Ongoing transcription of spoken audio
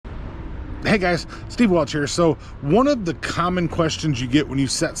Hey guys, Steve Welch here. So one of the common questions you get when you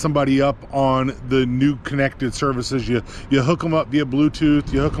set somebody up on the new connected services, you hook them up via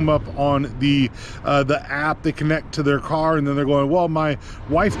Bluetooth, you hook them up on the app, they connect to their car, and then they're going, well, my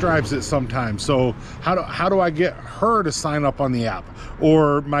wife drives it sometimes, so how do I get her to sign up on the app?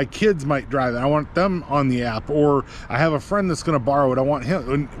 Or my kids might drive it, I want them on the app, or I have a friend that's going to borrow it, I want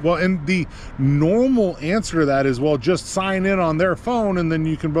him. And the normal answer to that is, well, just sign in on their phone and then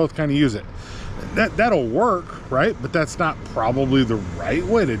you can both kind of use it. That'll work, right? But that's not probably the right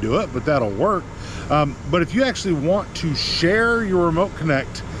way to do it, but that'll work. But if you actually want to share your remote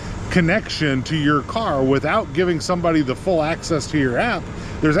connection to your car without giving somebody the full access to your app,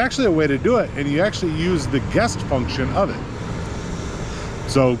 there's actually a way to do it, and you actually use the guest function of it.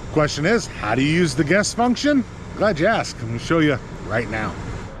 So question is, how do you use the guest function? Glad you asked. I'm going to show you right now.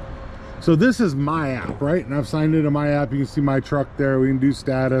 So this is my app, right? And I've signed into my app. You can see my truck there. We can do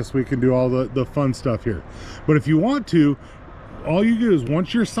status. We can do all the fun stuff here. But if you want to, all you do is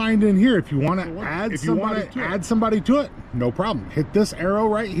once you're signed in here, if you want to add somebody to it, no problem. Hit this arrow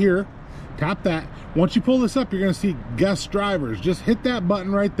right here. Tap that. Once you pull this up, you're going to see guest drivers. Just hit that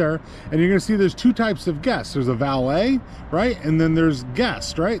button right there, and you're going to see there's two types of guests. There's a valet, right? And then there's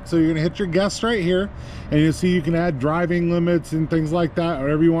guest, right? So you're going to hit your guest right here, and you'll see you can add driving limits and things like that,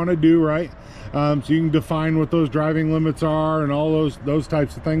 whatever you want to do, right? So you can define what those driving limits are and all those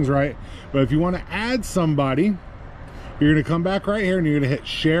types of things, right? But if you want to add somebody, you're going to come back right here, and you're going to hit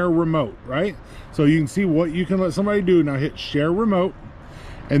share remote, right? So you can see what you can let somebody do. Now hit share remote.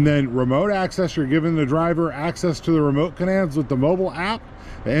 And then remote access, you're giving the driver access to the remote commands with the mobile app,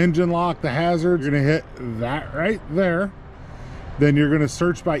 the engine lock, the hazards. You're gonna hit that right there. Then you're gonna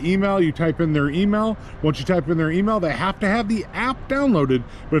search by email. You type in their email. Once you type in their email, they have to have the app downloaded.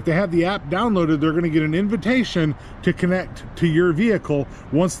 But if they have the app downloaded, they're gonna get an invitation to connect to your vehicle.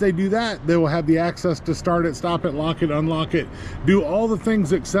 Once they do that, they will have the access to start it, stop it, lock it, unlock it, do all the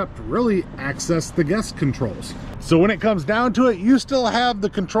things except really access the guest controls. So when it comes down to it, you still have the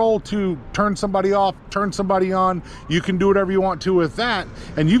control to turn somebody off, turn somebody on. You can do whatever you want to with that,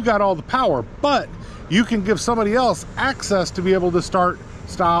 and you've got all the power, but you can give somebody else access to be able to start,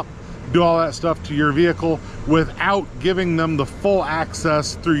 stop, do all that stuff to your vehicle without giving them the full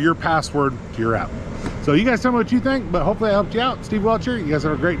access through your password to your app. So you guys tell me what you think, but hopefully I helped you out. Steve Welch here. You guys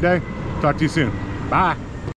have a great day. Talk to you soon. Bye.